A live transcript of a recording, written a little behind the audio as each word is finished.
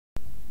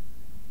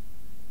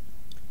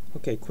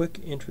Okay, quick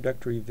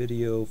introductory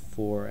video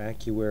for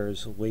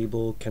AccuWare's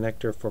label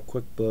connector for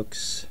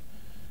QuickBooks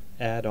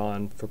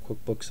add-on for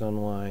QuickBooks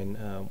Online.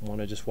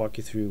 Want to just walk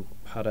you through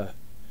how to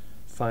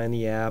find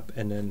the app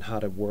and then how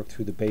to work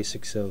through the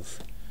basics of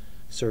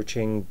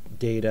searching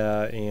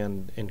data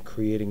and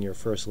creating your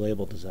first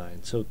label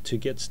design. So to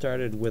get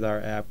started with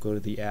our app, go to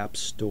the App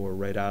Store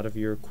right out of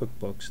your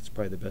QuickBooks. It's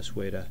probably the best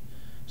way to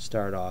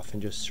start off,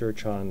 and just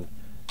search on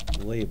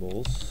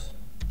labels.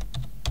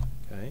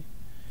 Okay.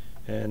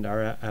 And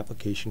our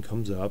application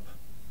comes up,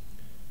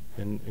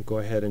 and go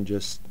ahead and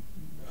just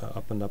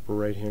up in the upper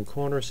right hand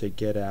corner say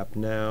get app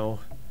now.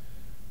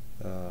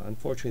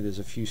 Unfortunately there's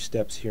a few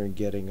steps here in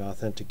getting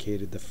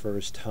authenticated the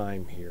first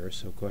time here,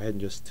 so go ahead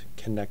and just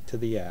connect to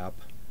the app,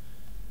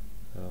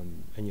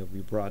 and you'll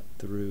be brought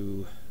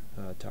through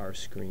to our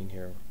screen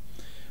here.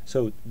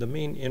 So the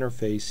main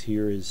interface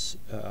here is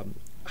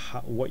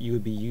what you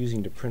would be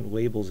using to print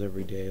labels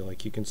every day.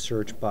 Like you can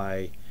search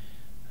by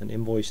an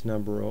invoice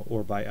number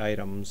or by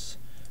items.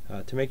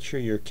 To make sure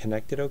you're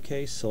connected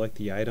okay, select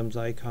the items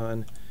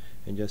icon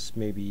and just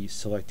maybe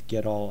select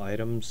get all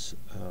items,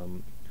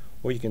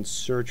 or you can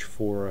search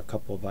for a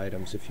couple of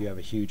items if you have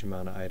a huge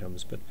amount of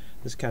items, but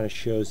this kind of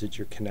shows that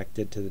you're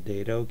connected to the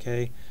data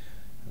okay.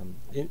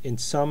 In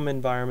some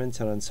environments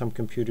and on some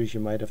computers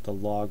you might have to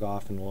log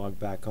off and log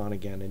back on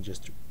again and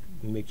just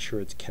make sure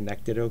it's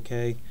connected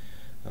okay.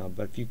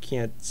 But if you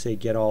can't say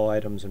get all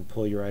items and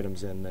pull your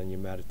items in, then you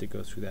might have to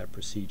go through that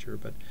procedure.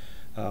 But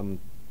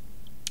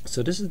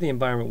so this is the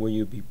environment where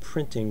you'd be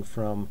printing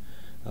from,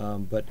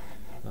 but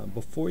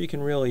before you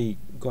can really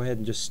go ahead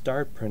and just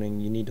start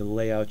printing, you need to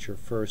lay out your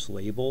first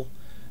label.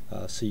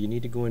 So you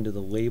need to go into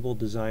the label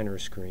designer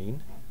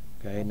screen.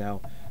 Okay,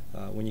 now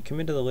when you come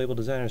into the label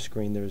designer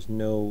screen, there's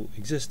no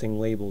existing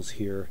labels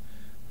here.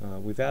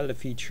 We've added a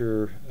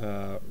feature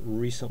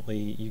recently.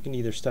 You can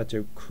either start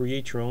to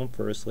create your own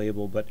first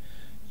label, but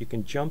you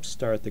can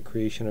jumpstart the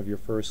creation of your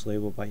first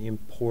label by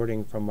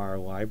importing from our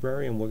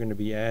library, and we're going to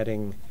be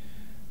adding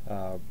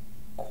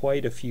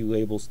quite a few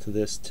labels to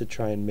this to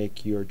try and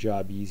make your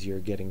job easier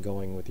getting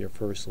going with your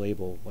first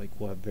label. Like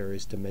we'll have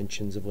various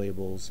dimensions of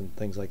labels and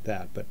things like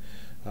that. But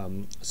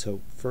so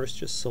first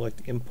just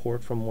select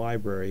import from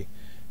library,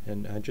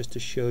 and just to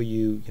show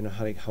you,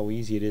 how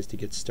easy it is to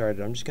get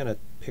started, I'm just going to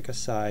pick a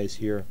size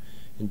here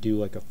and do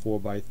like a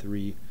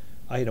 4x3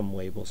 item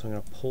label. So I'm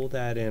going to pull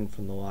that in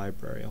from the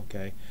library.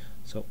 Okay,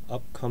 so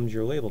up comes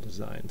your label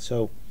design.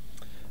 So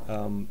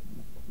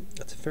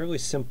it's a fairly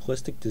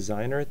simplistic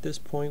designer at this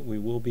point. We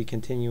will be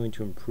continuing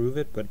to improve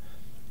it, but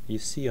you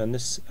see on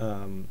this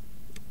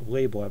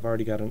label I've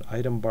already got an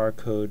item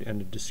barcode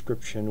and a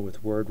description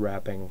with word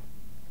wrapping,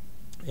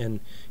 and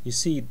you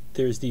see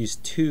there's these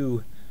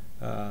two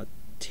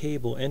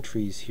table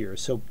entries here.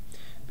 So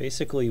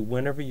basically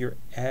whenever you're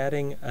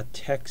adding a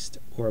text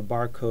or a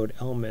barcode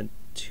element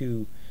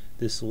to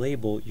this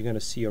label, you're going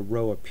to see a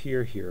row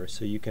appear here,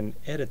 so you can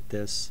edit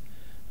this.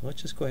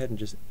 Let's just go ahead and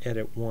just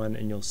edit one,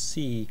 and you'll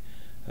see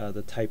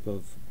the type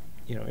of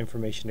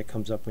information that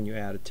comes up when you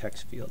add a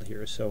text field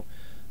here. So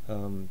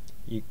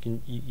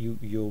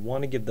you'll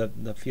want to give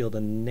the field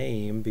a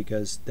name,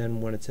 because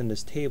then when it's in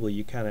this table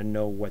you kind of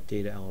know what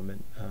data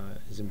element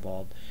is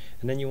involved.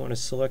 And then you want to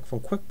select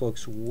from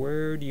QuickBooks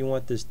where do you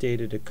want this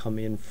data to come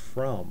in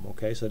from.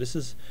 Okay, so this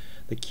is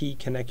the key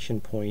connection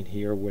point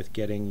here with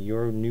getting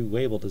your new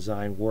label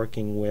design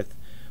working with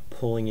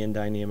pulling in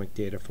dynamic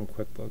data from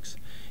QuickBooks.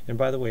 And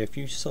by the way, if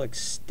you select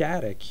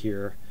static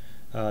here,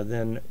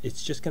 then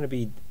it's just going to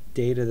be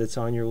data that's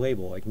on your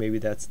label, like maybe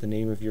that's the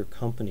name of your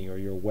company or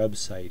your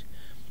website,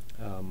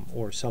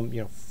 or some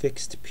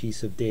fixed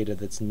piece of data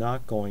that's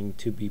not going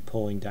to be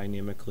pulling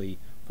dynamically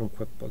from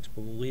QuickBooks. But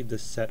we'll leave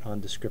this set on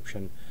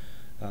description.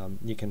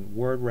 You can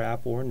word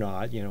wrap or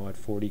not. At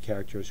 40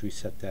 characters we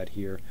set that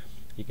here.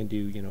 You can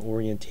do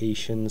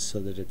orientations so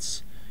that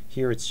it's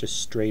here it's just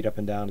straight up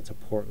and down. It's a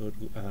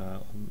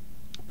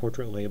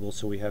portrait label,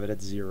 so we have it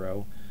at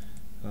 0.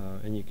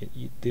 And you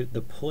can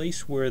the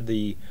place where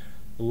the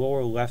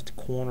lower left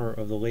corner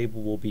of the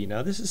label will be.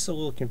 Now this is a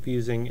little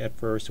confusing at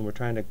first, and we're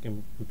trying to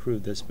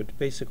improve this, but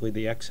basically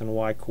the X and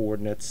Y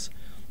coordinates,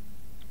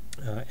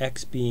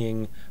 X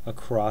being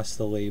across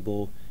the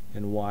label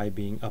and Y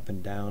being up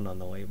and down on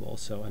the label.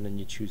 So, and then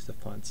you choose the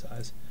font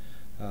size.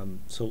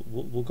 So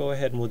we'll go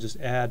ahead and we'll just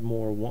add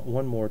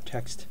one more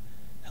text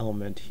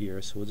element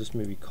here. So we'll just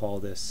maybe call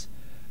this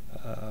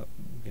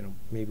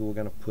maybe we're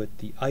going to put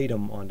the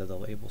item onto the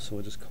label, so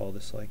we'll just call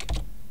this like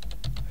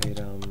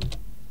item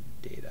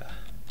data.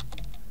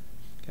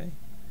 Okay,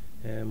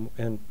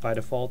 and by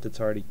default it's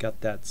already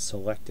got that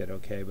selected.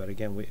 Okay, but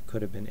again, it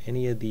could have been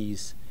any of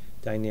these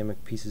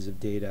dynamic pieces of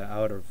data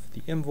out of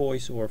the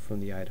invoice or from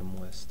the item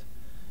list.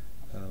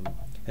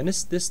 And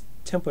this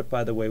template,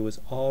 by the way, was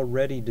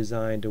already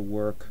designed to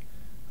work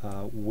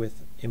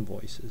with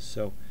invoices.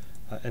 So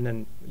and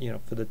then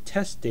for the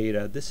test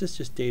data, this is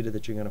just data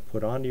that you're going to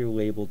put onto your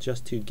label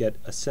just to get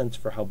a sense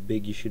for how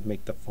big you should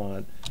make the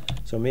font.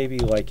 So maybe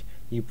like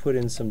you put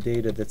in some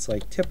data that's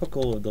like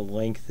typical of the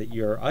length that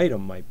your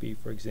item might be,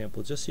 for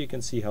example, just so you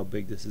can see how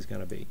big this is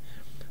going to be.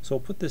 So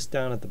we'll put this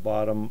down at the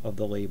bottom of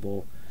the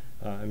label,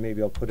 and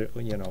maybe I'll put it,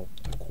 you know,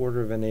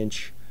 1/4 of an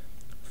inch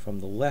from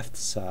the left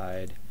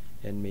side,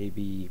 and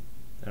maybe,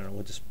 I don't know,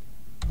 we'll just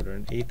put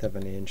it 1/8 of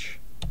an inch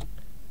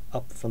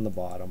up from the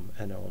bottom,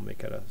 and then we'll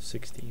make it a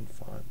 16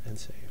 font and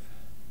save.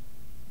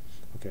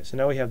 Okay, so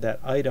now we have that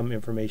item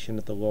information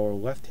at the lower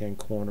left-hand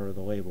corner of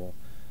the label.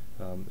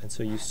 And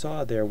so you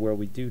saw there where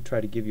we do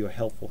try to give you a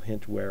helpful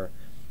hint where,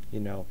 you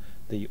know,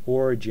 the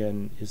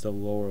origin is the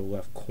lower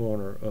left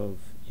corner of,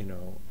 you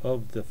know,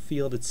 of the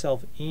field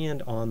itself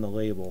and on the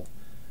label.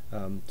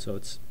 So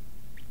it's,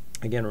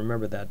 again,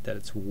 remember that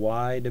its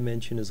Y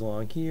dimension is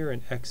along here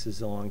and X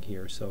is along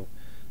here. So,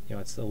 you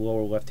know, it's the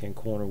lower left-hand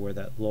corner where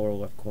that lower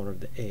left corner of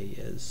the A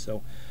is.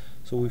 So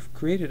we've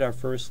created our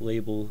first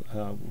label.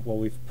 Well,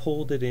 we've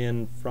pulled it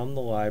in from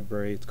the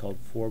library. It's called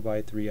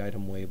 4x3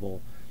 item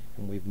label,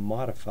 and we've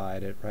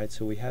modified it, right?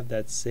 So we have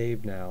that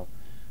saved now.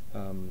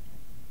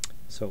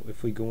 So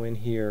if we go in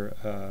here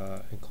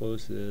and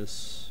close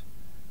this,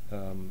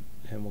 and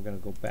we're going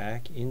to go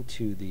back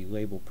into the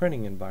label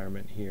printing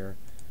environment here.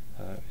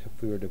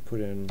 If we were to put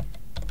in,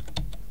 I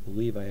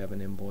believe I have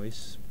an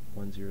invoice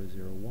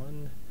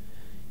 1001,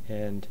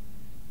 and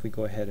if we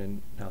go ahead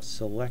and now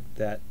select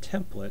that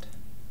template,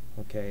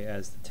 okay,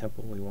 as the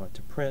template we want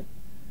to print,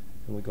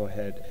 and we go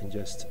ahead and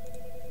just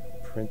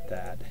print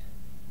that,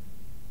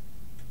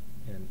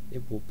 and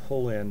it will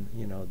pull in,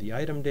 you know, the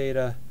item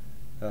data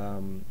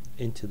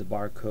into the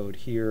barcode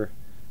here,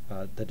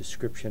 the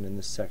description in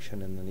this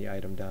section, and then the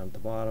item down at the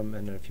bottom.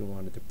 And then if you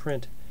wanted to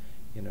print,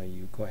 you know,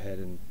 you go ahead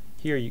and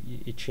here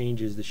it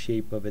changes the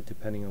shape of it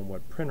depending on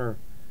what printer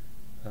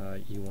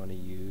you want to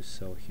use.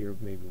 So here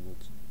maybe we'll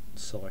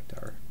select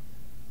our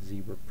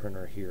Zebra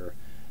printer here.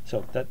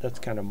 So that's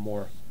kind of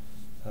more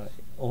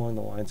along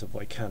the lines of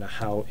like kind of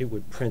how it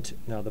would print.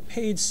 Now the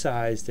page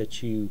size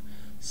that you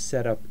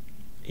set up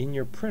in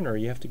your printer,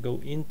 you have to go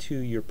into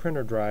your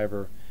printer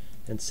driver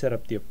and set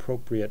up the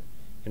appropriate,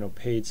 you know,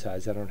 page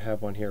size. I don't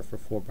have one here for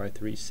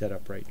 4x3 set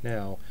up right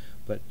now,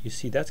 but you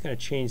see that's going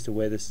to change the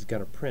way this is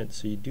going to print.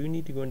 So you do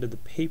need to go into the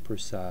paper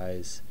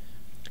size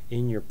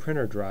in your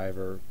printer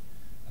driver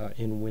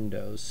in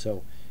Windows.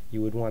 So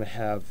you would want to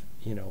have,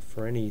 you know,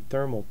 for any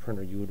thermal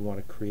printer, you would want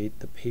to create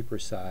the paper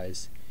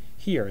size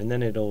here, and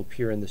then it'll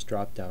appear in this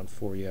drop down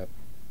for you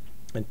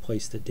and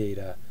place the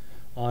data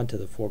onto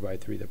the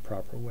 4x3 the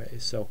proper way.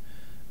 So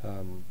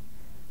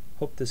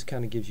hope this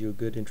kind of gives you a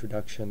good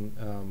introduction.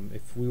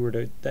 If we were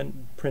to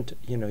then print,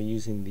 you know,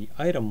 using the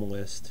item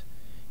list,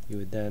 you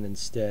would then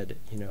instead,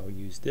 you know,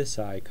 use this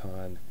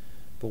icon.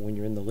 But when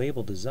you're in the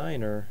label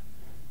designer,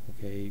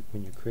 okay,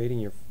 when you're creating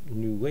your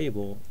new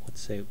label, let's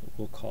say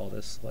we'll call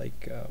this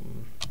like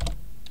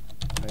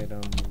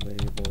item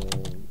label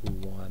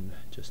 1,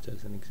 just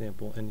as an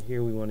example. And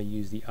here we want to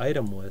use the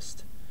item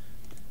list,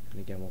 and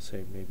again we'll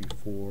say maybe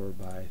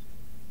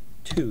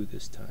 4x2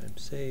 this time.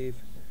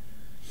 Save.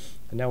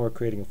 And now we're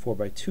creating a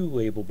 4x2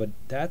 label, but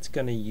that's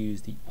going to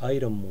use the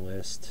item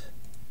list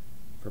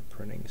for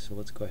printing. So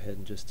let's go ahead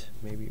and just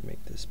maybe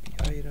make this be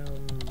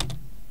item,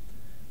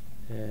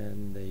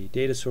 and the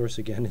data source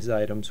again is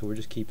item, so we're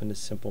just keeping this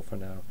simple for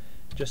now.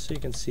 Just so you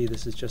can see,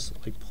 this is just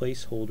like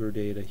placeholder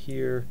data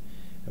here,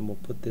 and we'll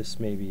put this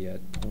maybe at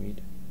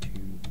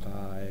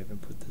 0.25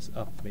 and put this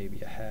up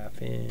maybe a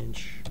 1/2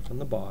 inch from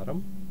the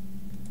bottom,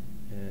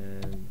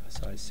 and a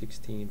size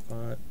 16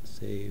 font.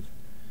 Save.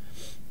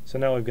 So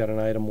now we've got an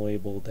item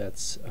label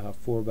that's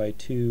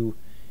 4x2,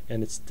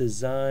 and it's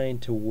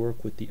designed to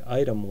work with the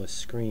item list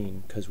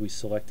screen because we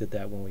selected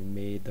that when we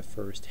made the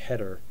first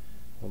header,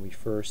 when we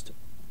first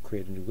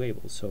created a new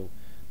label. So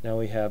now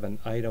we have an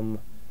item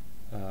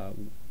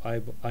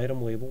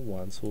item label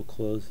 1, so we'll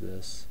close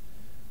this.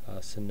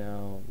 So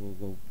now we'll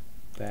go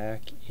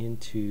back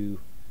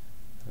into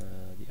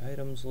the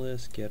items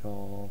list, get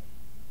all,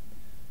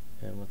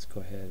 and let's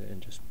go ahead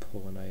and just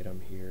pull an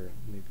item here.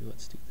 Maybe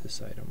let's do this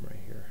item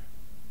right here.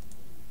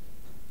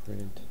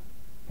 Print.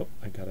 Oh,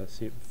 I gotta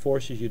see, it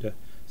forces you to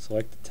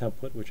select the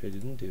template, which I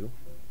didn't do.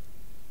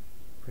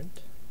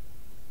 Print.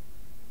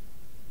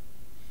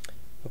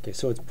 Okay,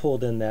 so it's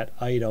pulled in that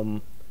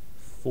item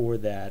for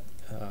that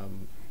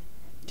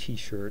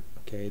t-shirt.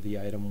 Okay, the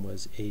item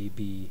was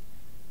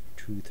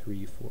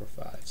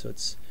AB2345. So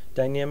it's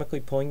dynamically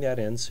pulling that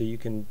in, so you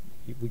can,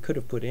 we could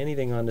have put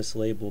anything on this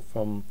label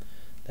from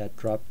that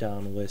drop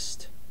down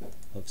list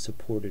of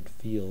supported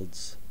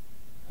fields.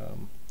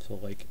 So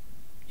like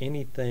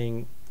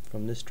anything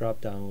from this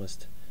drop down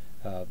list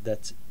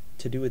that's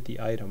to do with the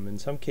item. In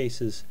some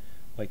cases,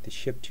 like the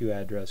ship to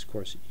address, of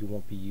course, you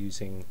won't be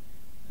using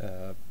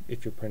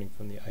if you're printing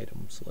from the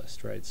items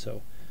list, right?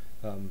 So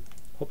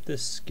hope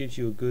this gives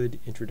you a good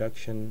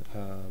introduction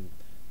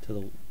to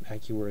the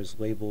AccuWare's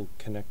label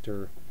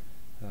connector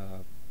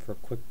for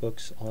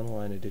QuickBooks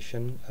Online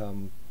Edition.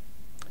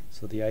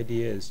 So the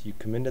idea is you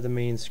come into the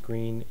main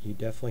screen, you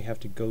definitely have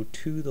to go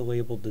to the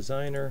label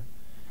designer,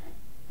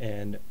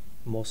 and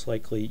most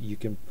likely you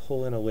can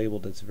pull in a label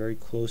that's very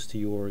close to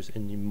yours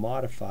and you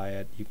modify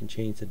it. You can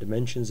change the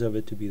dimensions of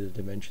it to be the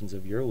dimensions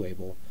of your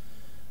label.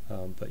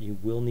 but you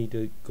will need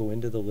to go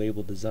into the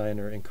label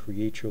designer and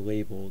create your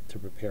label to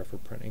prepare for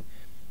printing.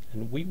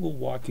 And we will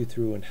walk you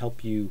through and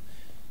help you,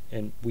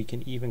 and we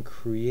can even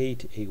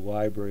create a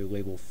library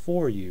label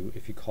for you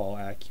if you call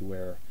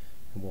AccuWare,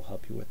 and we'll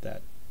help you with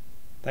that.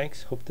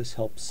 Thanks. Hope this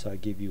helps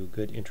give you a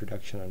good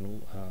introduction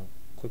on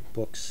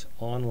QuickBooks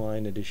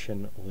Online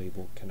Edition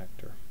Label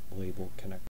Connector.